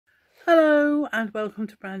and welcome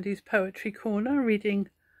to Brandy's Poetry Corner, reading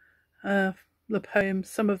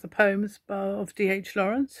some of the poems of D.H.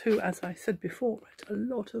 Lawrence, who, as I said before, wrote a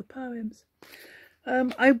lot of poems.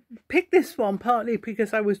 I picked this one partly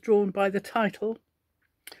because I was drawn by the title,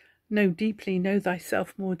 Know Deeply, Know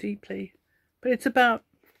Thyself More Deeply, but it's about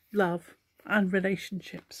love and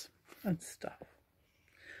relationships and stuff.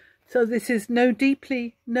 So this is Know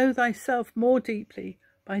Deeply, Know Thyself More Deeply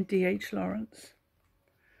by D.H. Lawrence.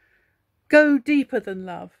 Go deeper than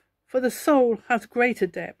love, for the soul has greater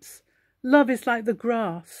depths. Love is like the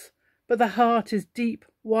grass, but the heart is deep,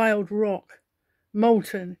 wild rock,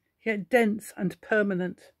 molten, yet dense and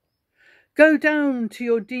permanent. Go down to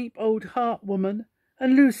your deep old heart, woman,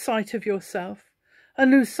 and lose sight of yourself, and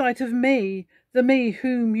lose sight of me, the me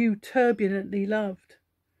whom you turbulently loved.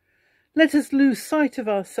 Let us lose sight of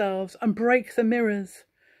ourselves and break the mirrors,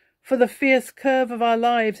 for the fierce curve of our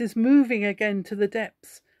lives is moving again to the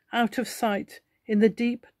depths, out of sight in the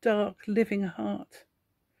deep, dark, living heart.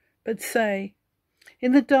 But say,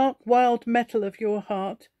 in the dark, wild metal of your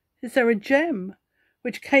heart, is there a gem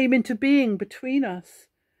which came into being between us?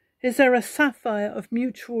 Is there a sapphire of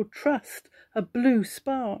mutual trust, a blue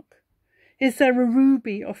spark? Is there a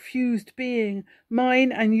ruby of fused being,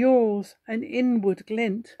 mine and yours, an inward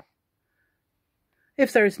glint?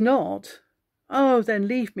 If there is not, oh, then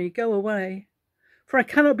leave me, go away. For I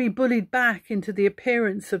cannot be bullied back into the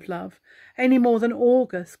appearance of love, any more than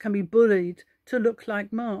August can be bullied to look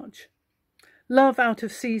like March. Love out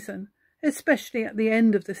of season, especially at the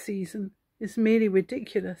end of the season, is merely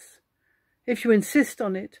ridiculous. If you insist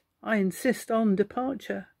on it, I insist on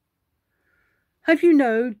departure. Have you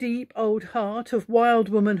no deep old heart of wild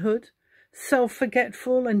womanhood,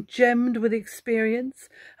 self-forgetful and gemmed with experience,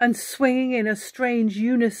 and swinging in a strange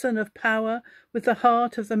unison of power with the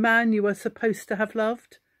heart of the man you are supposed to have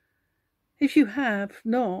loved? If you have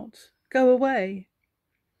not, go away.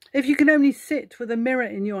 If you can only sit with a mirror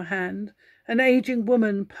in your hand, an aging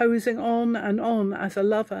woman posing on and on as a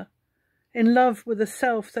lover, in love with a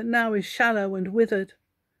self that now is shallow and withered,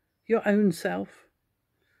 your own self,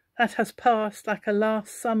 that has passed like a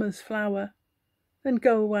last summer's flower, then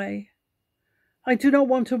go away. I do not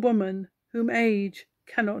want a woman whom age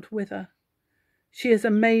cannot wither. She is a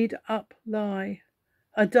made-up lie,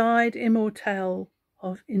 a dyed immortelle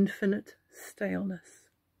of infinite staleness.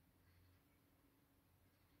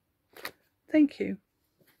 Thank you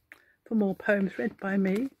for more poems read by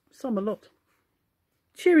me. Some a lot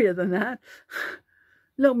cheerier than that.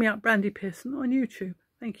 Look me up, Brandy Pearson, on YouTube.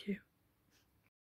 Thank you.